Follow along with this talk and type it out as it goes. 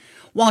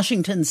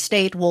Washington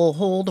State will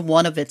hold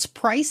one of its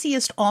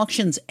priciest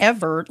auctions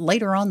ever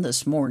later on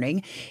this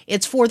morning.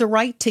 It's for the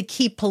right to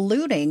keep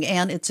polluting,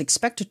 and it's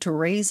expected to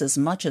raise as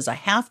much as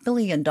 $500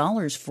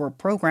 million for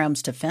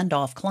programs to fend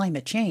off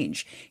climate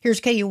change.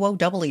 Here's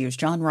KUOW's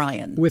John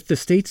Ryan. With the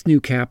state's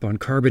new cap on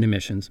carbon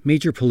emissions,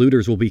 major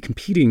polluters will be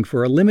competing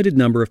for a limited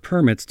number of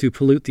permits to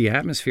pollute the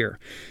atmosphere.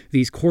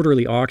 These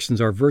quarterly auctions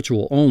are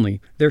virtual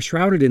only. They're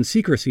shrouded in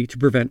secrecy to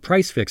prevent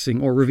price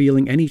fixing or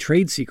revealing any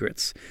trade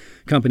secrets.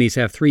 Companies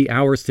have 3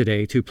 hours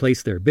today to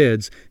place their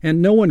bids,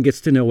 and no one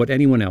gets to know what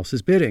anyone else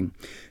is bidding.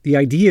 The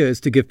idea is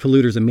to give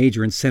polluters a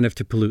major incentive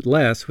to pollute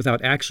less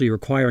without actually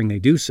requiring they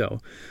do so.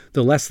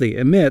 The less they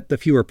emit, the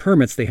fewer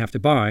permits they have to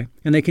buy,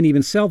 and they can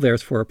even sell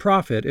theirs for a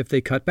profit if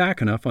they cut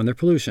back enough on their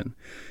pollution.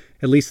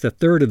 At least a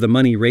third of the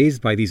money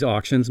raised by these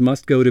auctions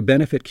must go to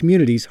benefit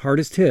communities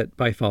hardest hit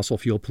by fossil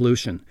fuel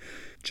pollution.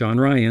 John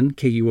Ryan,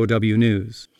 KUOW News.